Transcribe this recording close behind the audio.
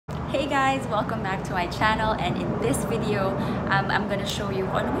Hey guys! Welcome back to my channel, and in this video, I'm gonna show you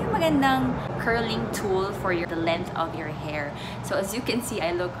kung ano yung magandang curling tool for the length of your hair. So as you can see,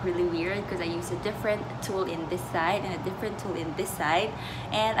 I look really weird because I use a different tool in this side and a different tool in this side.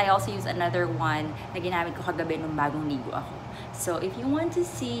 And I also use another one na ginamit ko kagabi nung bagong ligo ako. So if you want to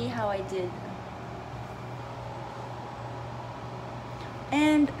see how I did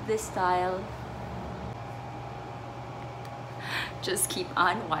and this style, just keep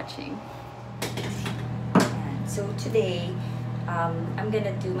on watching. So today, I'm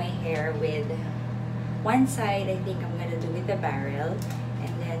gonna do my hair with one side. I think I'm gonna do with the barrel,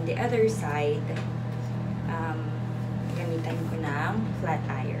 and then the other side, gamitan ko ng flat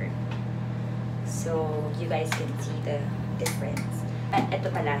iron. So you guys can see the difference. At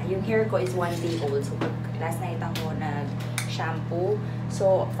ito pala, yung hair ko is 1 day old. So last night ako nag-shampoo.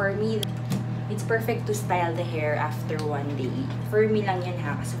 So for me, it's perfect to style the hair after 1 day. For me lang yun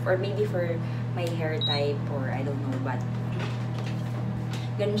ha. Or maybe for my hair type or I don't know, but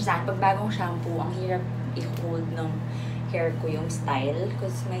ganun siya. Pag bagong shampoo, ang hirap i-hold ng hair ko yung style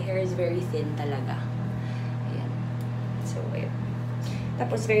because my hair is very thin talaga. Ayan. So, ayan.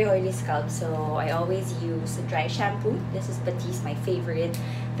 Tapos, very oily scalp. So, I always use dry shampoo. This is Batiste, my favorite.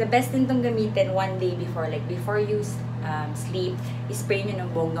 The best din itong gamitin 1 day before. Like, before you sleep, spray nyo ng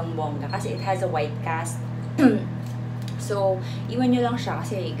bonggang-bongga kasi it has a white cast. So, iwan nyo lang siya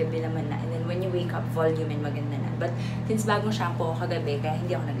kasi gabi naman na. And then, when you wake up, volume and maganda na. But, since bagong shampoo ako kagabi, kaya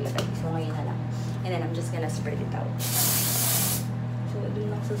hindi ako naglagay. So, ngayon na lang. And then, I'm just gonna spread it out. So,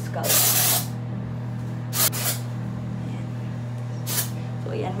 dun lang sa scalp.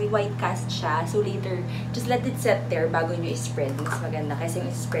 Ayan, may white cast siya. So, later, just let it set there bago nyo i-spread. Mas maganda kasi yung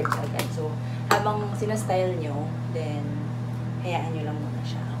i-spread siya agad. So, habang sinastyle nyo, then, hayaan nyo lang muna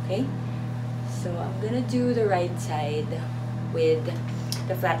siya. Okay? So, I'm gonna do the right side with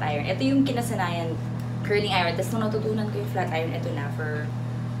the flat iron. Ito yung kinasanayan, curling iron. Tapos, nung natutunan ko yung flat iron, ito na for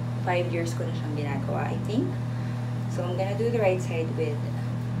 5 years ko na siyang ginagawa, I think. So, I'm gonna do the right side with,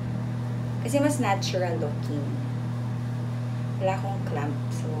 kasi mas natural looking. Wala akong clamp,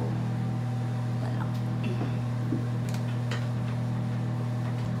 so wala.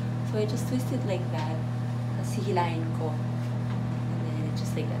 So I just twist it like that. Tapos hihilahin ko. And then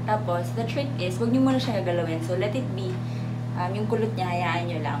just like that. Tapos, the trick is, huwag nyo muna siya gagalawin. So let it be, yung kulot niya, hayaan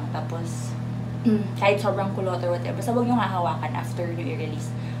nyo lang. Tapos, kahit sobrang kulot or whatever, basta huwag nyo hahawakan after nyo i-release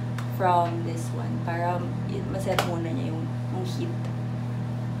from this one. Para maset muna niya yung heat.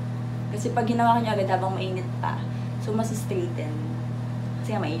 Kasi pag hinawakan nyo agad habang mainit pa, so, mas straighten.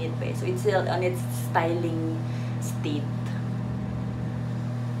 Kasi nga mainit pa eh. So, it's still on its styling state.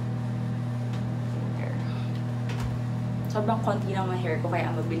 There. Sobrang konti lang ng hair ko,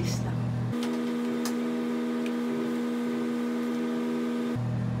 kaya mabilis lang.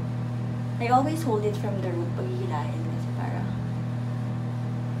 I always hold it from the root pag hihilahin. Kasi para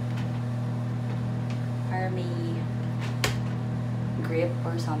may grip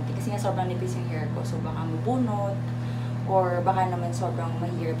or something. Kasi nga sobrang nipis yung hair ko. So, baka mabunot or baka naman sobrang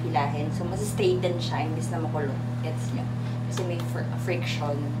mahirap hilahin. So, mas straighten siya imbis na makulot. Gets nyo? Kasi may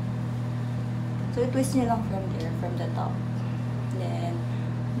friction. So, twist nyo lang from there, from the top. Then,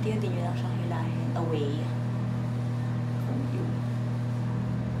 hindi nyo lang siyang hilahin away from you.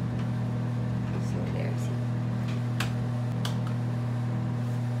 So, there. See?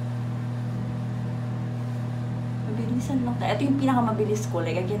 Mabilisan lang tayo. Ito yung pinakamabilis ko.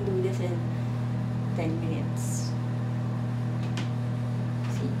 Like, I can do this in 10 minutes.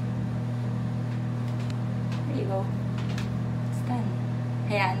 See? There you go. It's done.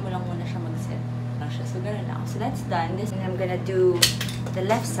 Hayaan mo lang muna siya mag-set. So, ganun lang. So, that's done. And I'm gonna do the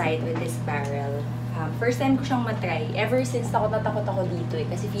left side with this barrel. First time ko siyang matry. Ever since takot na takot ako dito eh.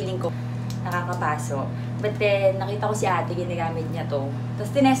 Kasi feeling ko nakakapaso. But then, nakita ko si ate, ginagamit niya to.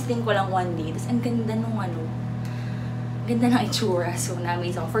 Tapos, tinesting ko lang 1 day. Tapos, ang ganda nung ganda ng itsura. So,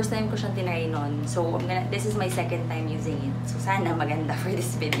 na-amaze ako. First time ko siyang tinry nun. So, this is my second time using it. So, sana maganda for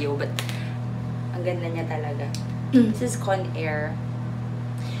this video. But, ang ganda niya talaga. This is conair.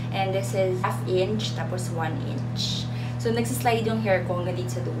 And this is 1/2 inch, tapos 1 inch. So, nagsislide yung hair ko hanggang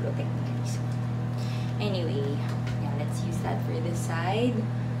dito sa dulo, technically. So, anyway, yeah, let's use that for this side.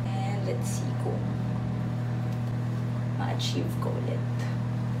 And let's see kung ma-achieve ko ulit.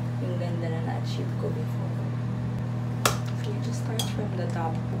 Yung ganda na na-achieve ko before. So, you just start from the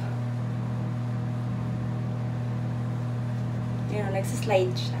top. You know,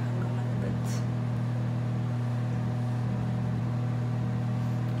 nagsislide siya hanggang malabot.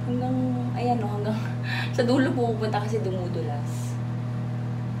 Hanggang sa dulo pupunta kasi dumudulas.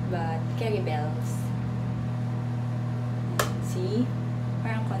 But, carry bells. See?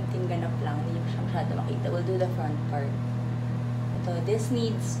 Parang konting ganap lang. Hindi ko siya masyado makita. We'll do the front part. Ito, this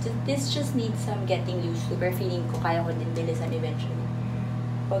just needs some getting used to. Pero feeling ko kaya ko din bilisan eventually.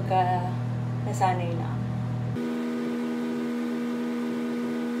 Pagka nasanay na.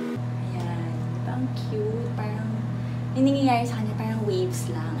 Ayan. Diba ang cute? Parang, yung nangyayari sa kanya, parang waves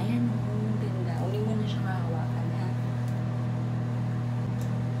lang. Ayan, ganda. Uli mo na siya hawakan, ha?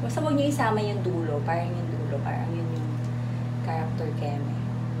 Basta huwag niyo isama yung dulo. Parang yung dulo. Parang yun yung character keme.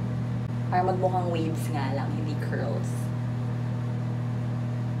 Parang magmukhang waves nga lang, hindi curls.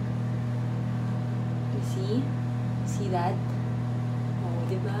 You see? See that? Oh,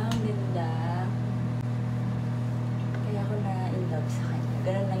 diba? Ang ganda. Kaya ako na in love sa kanya.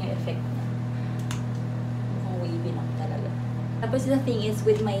 Ganun lang yung effect niya. Mukhang wavy lang talaga. Tapos the thing is,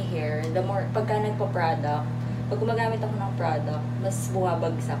 with my hair, the more, pagka nagpa-product, pag gumagamit ako ng product, mas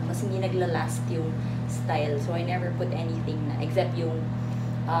bumabagsak, mas hindi naglalast yung style. So, I never put anything na, except yung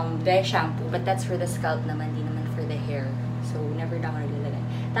dry shampoo. But that's for the scalp naman, di naman for the hair. So, never na ako naglalagay.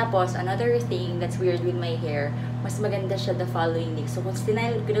 Tapos, another thing that's weird with my hair, mas maganda siya the following day. So, kung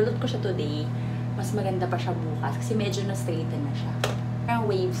pinulot ko siya today, mas maganda pa siya bukas. Kasi medyo na-straighten na siya. Parang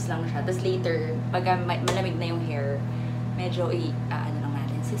waves lang siya. Tapos later, pag malamig na yung hair, medyo ano lang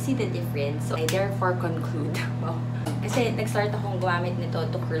natin. So, see the difference. So, I therefore conclude. Wow. Kasi nag-start akong gumamit nito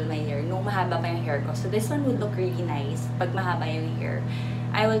to curl my hair nung mahaba pa yung hair ko. So, this one would look really nice pag mahaba yung hair.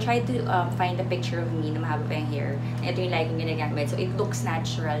 I will try to find a picture of me na mahaba pa yung hair. Ito yung laging ginagamit. So, it looks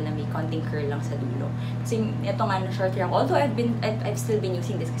natural na may konting curl lang sa dulo. Kasi ito nga na short hair. Although I've still been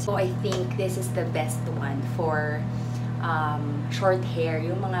using this. So, I think this is the best one for short hair.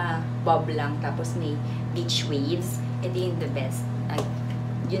 Yung mga bob lang. Tapos may beach waves. Ito yung the best.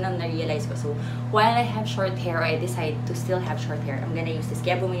 Yun ang na-realize ko. So, while I have short hair, I decide to still have short hair. I'm gonna use this.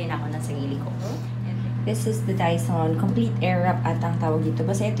 Kaya bumili na ako ng sarili ko. This is the Dyson complete air wrap at ang tawag dito.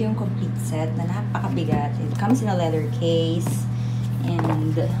 Basta ito yung complete set na napakabigat. It comes in a leather case.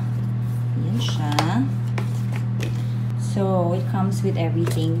 And, yan siya. So, it comes with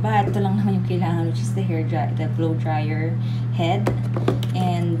everything. But, ito lang naman yung kailangan, which is the hair dry, the blow dryer head.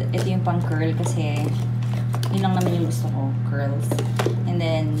 And, ito yung pang curl kasi yun lang naman yung gusto ko, curls. And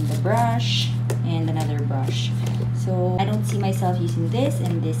then, the brush, and another brush. So, I don't see myself using this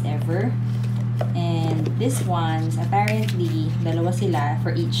and this ever. And this ones, apparently, dalawa sila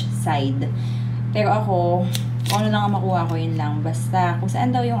for each side. Pero ako, kung ano lang ang makuha ko, yun lang. Basta, kung saan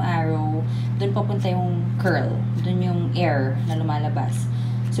daw yung arrow, dun papunta yung curl. Dun yung air na lumalabas.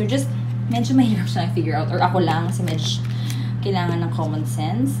 So, just, medyo mahirap siya figure out. Or ako lang, kasi medyo kailangan ng common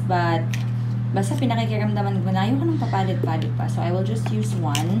sense. But, basta pinakikiramdaman ko na, ayoko nang papalit-palit pa. So, I will just use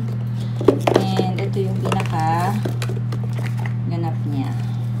one. And ito yung pinaka ganap niya.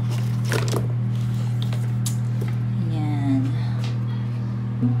 Ayan.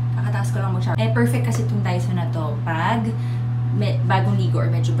 Kakataas ko lang mag-shower. Perfect kasi itong Dyson na to pag bagong ligo or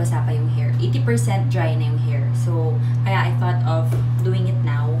medyo basa pa yung hair. 80% dry na yung hair. So, kaya I thought of doing it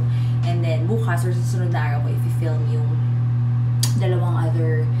now. And then, bukas or susunod na araw ko i-film yung dalawang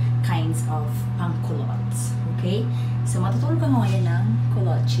other kinds of pang-culottes. Okay? So, matutulog ka ngayon ng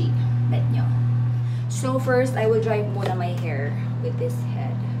culotte. Bet nyo. So, first, I will dry muna my hair with this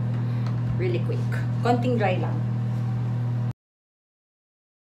head. Really quick. Konting dry lang.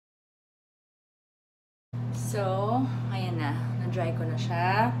 So, ayan na. Na-dry ko na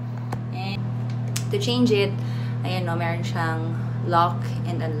siya. And, to change it, ayan no, meron siyang lock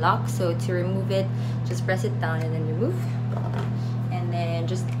and unlock. So, to remove it, just press it down and then remove. And then,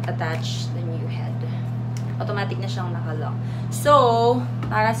 just attach the new head. Automatic na siyang nakalock. So,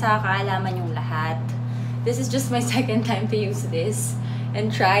 para sa kaalaman yung lahat, this is just my second time to use this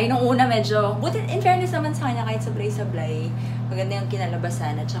and try. Nung una medyo, but in fairness naman sa kanya, kahit sablay-sablay, maganda yung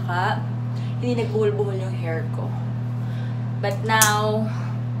kinalabasan at saka, hindi nagbuhol-buhol yung hair ko. But now,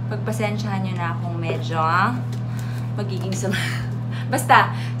 pagpasensyahan nyo na akong medyo, magiging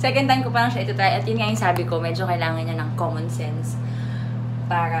basta, second time ko pa lang siya ito try. At yun nga yung sabi ko, medyo kailangan niya ng common sense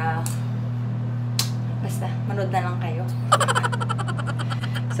para basta, manood na lang kayo.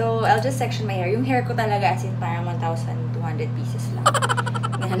 So, I'll just section my hair. Yung hair ko talaga as in parang 1,200 pieces lang.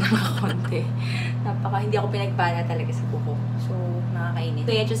 Ganyan lang ako konti. Hindi ako pinagpala talaga sa buko. So, nakakainit.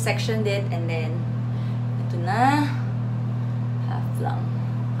 So, I just sectioned it and then ito na. Half lang.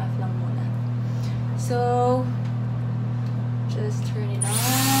 Half lang muna. So, just turn it on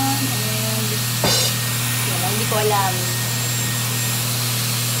and yun, hindi ko alam.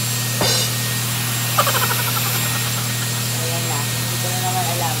 Ayan na. Hindi ko na naman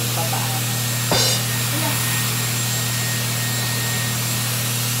alam pa paano. Ayan.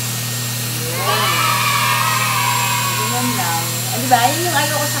 Ganyan lang. Diba? Yun yung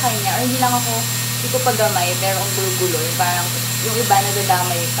sa kanya, or hindi lang ako, hindi ko pagamay, pero ang gulo-gulo, parang yung iba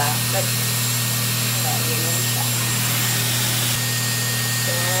nadadamay pa. But, yun siya.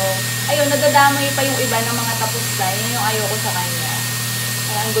 So, ayun, nadadamay pa yung iba ng mga tapos na. Yun yung ayoko sa kanya.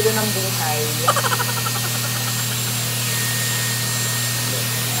 Kaya ang gulo ng buhay.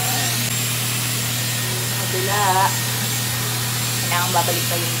 Kabila. Kailangan babalik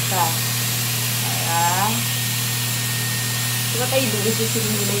pa yung isa. Ayan. Diba tayo dulis yung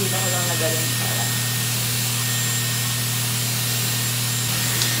sinila yun ako lang nagalan para.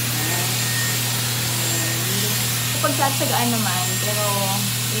 Kapag satsagaan naman, pero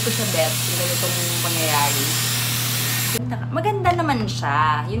hindi ko siya bet yung ganitong pangyayari. Maganda naman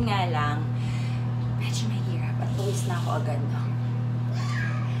siya. Yun nga lang. Medyo mahirap. At tuwis na ako agad.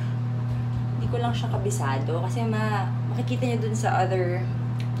 Hindi ko lang siya kabisado. Kasi makikita niyo dun sa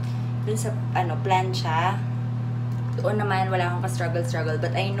plancha. Doon naman, wala akong ka-struggle.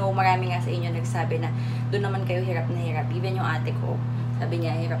 But I know, marami nga sa inyo nagsabi na doon naman kayo hirap na hirap. Even yung ate ko, sabi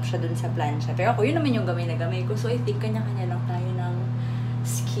niya, hirap siya doon sa plancha. Pero ako, yun naman yung gamay na gamay ko. So I think, kanya-kanya lang tayo ng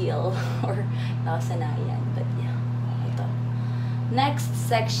skill or nakasanayan. But yeah, ito. Next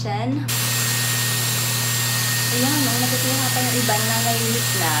section. Ayan, no, nakikita pa yung iba na naiinit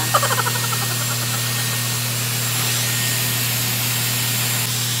na.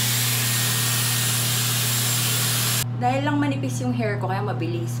 Dahil lang manipis yung hair ko, kaya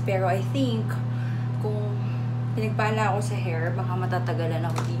mabilis. Pero I think, kung pinagpala ako sa hair, baka matatagalan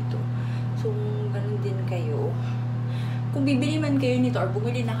ako dito. So, ganun din kayo. Kung bibili man kayo nito, or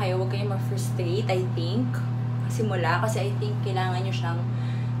bumili na kayo, huwag kayo ma-frustrate, I think. Simula, kasi I think, kailangan nyo siyang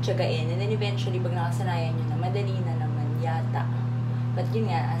tiyagain. And then eventually, pag nakasanayan nyo na, madali na naman, yata. But yun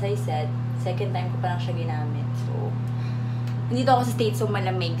nga, as I said, second time ko pa lang siya ginamit. So, nandito ako sa States, so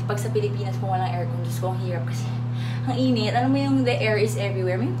malamig. Pag sa Pilipinas, kung walang aircon, Diyos ko, ang hirap kasi ang init. Alam mo yung the air is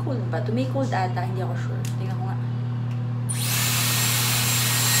everywhere. May cold ba? To may cold ata. Hindi ako sure. Tingnan ko nga.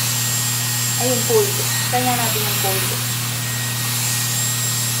 Ayun, cold. Kaya natin yung cold.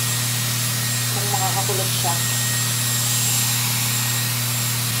 Kung makakakulot siya.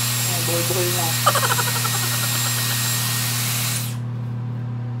 Ay, boy na.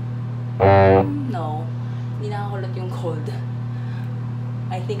 No. Hindi nakakulot yung cold.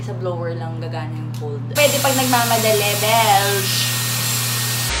 I think sa blower lang gagana yung cold. Pwede pag nagmamadali, belch!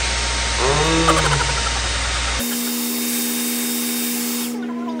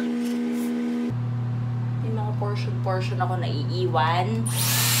 Yung mga portion ako naiiwan.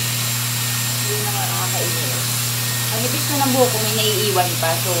 Hindi na nga nakakainis. Ang ibig na ng buhok ko may naiiwan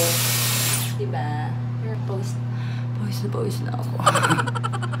pa. So, diba? Pawis na ako.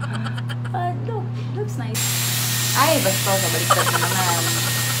 Looks nice. Ay, basta, kabaliktad na naman.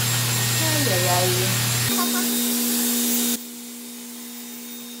 Ay.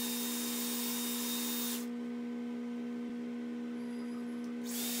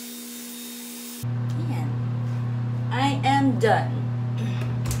 Ayan. I am done.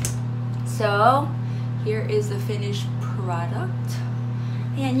 So, here is the finished product.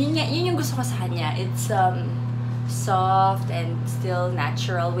 Ayan, yun yung gusto ko sa kanya. It's, soft and still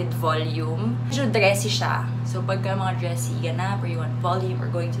natural with volume. Medyo dressy siya. So, pagka mga dressy ganap or you want volume or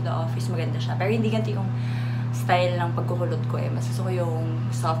going to the office, maganda siya. Pero hindi ganito yung style ng pagkukulot ko eh. Mas gusto ko yung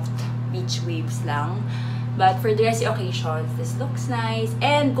soft beach waves lang. But for dressy occasions, this looks nice.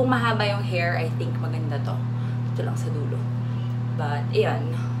 And kung mahaba yung hair, I think maganda to. Ito lang sa dulo. But, ayan.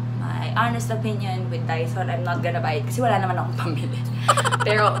 My honest opinion with Dyson, I'm not gonna buy it kasi wala naman akong pambili.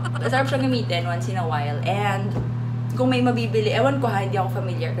 Pero, masarap siyang gamitin once in a while. And, kung may mabibili, ewan ko ha, hindi ako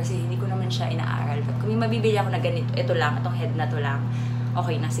familiar kasi hindi ko naman siya inaaral. But kung may mabibili ako na ganito, ito lang, itong head na to lang,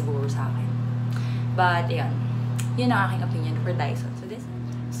 okay na siguro sa akin. But, yun ang aking opinion for Dyson.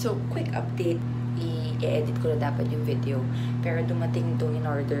 So, quick update. I-edit ko na dapat yung video. Pero dumating to in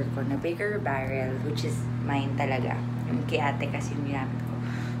order ko na bigger barrel, which is mine talaga. Yung kay ate kasi yung ginamit ko.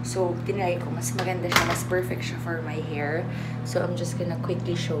 So, tinry ko, mas maganda siya, mas perfect siya for my hair. So, I'm just gonna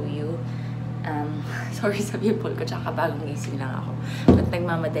quickly show you. Sorry sa people ko, tsaka bagong gising lang ako. But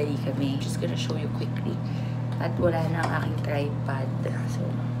nagmamadali kami. Just gonna show you quickly. At wala na ang aking tripod. So,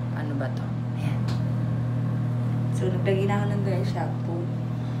 ano ba to? Ayan. So, naglagay na ako ng dry shampoo.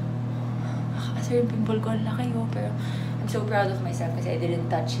 Nakakasar yung pimple ko, ang laki oh. Pero, I'm so proud of myself kasi I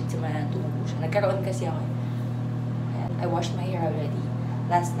didn't touch it simula na tumubo siya. Nagkaroon kasi ako. Ayan. I washed my hair already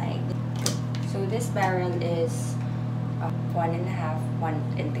last night. So, this barrel is 1.5, 1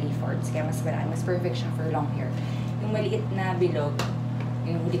 3/4. Kaya mas marami. Mas perfect siya for long hair. Yung maliit na bilog,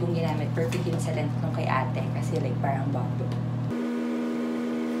 yung huli kong ginamit, perfect yun sa length nung kay ate. Kasi like parang bumbo.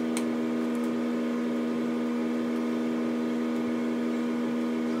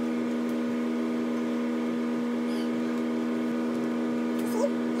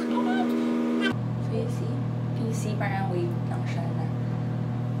 parang wave lang siya na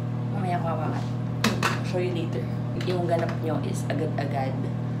mamaya ko hawakan. I'll show you later. Yung ganap nyo is agad-agad.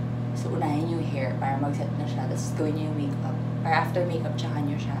 So, unahin yung hair para mag-set na siya. Tapos, gawin nyo yung makeup. Or after makeup, tsaka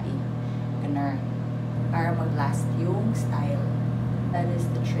nyo siya i-gunner. Para mag-last yung style. That is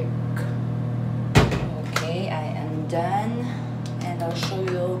the trick. Okay, I am done. And I'll show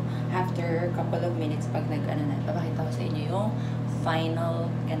you after a couple of minutes pag nag-ano na. Papakita ko sa inyo yung final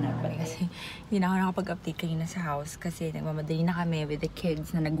ganap. Kasi hindi na ako nakapag-update kanina sa house kasi nagmamadali na kami with the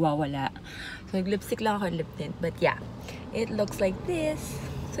kids na nagwawala. So, nag-lipstick lang ako lip tint. But yeah, it looks like this.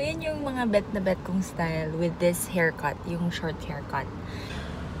 So, yan yung mga bet na bet kong style with this haircut, yung short haircut.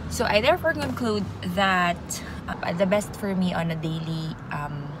 So, I therefore conclude that the best for me on a daily,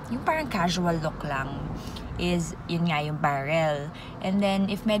 yung parang casual look lang is yun nga yung barrel. And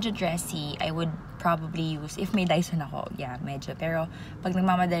then, if medyo dressy, I would probably use, if may Dyson ako, yeah, medyo. Pero, pag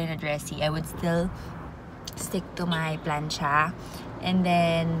nagmamadali na dressy, I would still stick to my plancha. And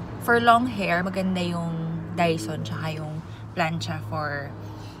then, for long hair, maganda yung Dyson, tsaka yung plancha for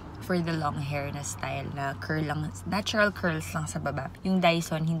the long hair na style na curl lang, natural curls lang sa baba. Yung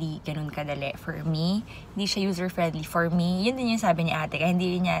Dyson, hindi ganun kadali for me. Hindi siya user-friendly for me. Yun din yung sabi ni ate. Kaya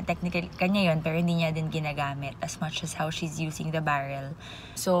hindi niya, technically, kanya yun, pero hindi niya din ginagamit as much as how she's using the barrel.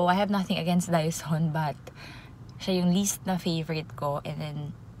 So, I have nothing against Dyson, but siya yung least na favorite ko. And then,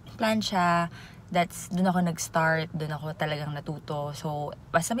 plancha, dun ako nag-start, dun ako talagang natuto. So,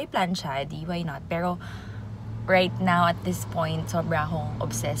 basta may plancha, di why not? Pero, right now, at this point, sobra akong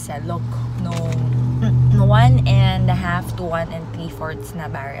obsessed sa look nung 1.5 to 1 3/4 na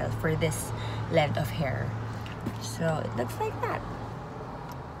barrel for this length of hair. So, it looks like that.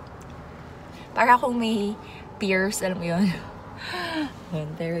 Para akong may pierce, alam mo yun.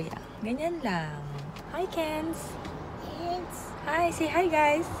 Pero yeah, ganyan lang. Hi, Kens! Hi, say hi,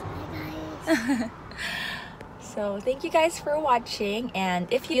 guys! Hi, guys! So, thank you guys for watching, and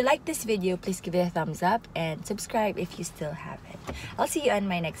if you like this video, please give it a thumbs up and subscribe if you still haven't. I'll see you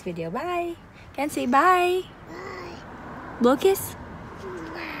on my next video. Bye! Can say bye! Bye! Blow kiss?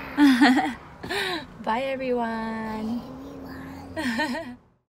 Bye, everyone! Bye, everyone!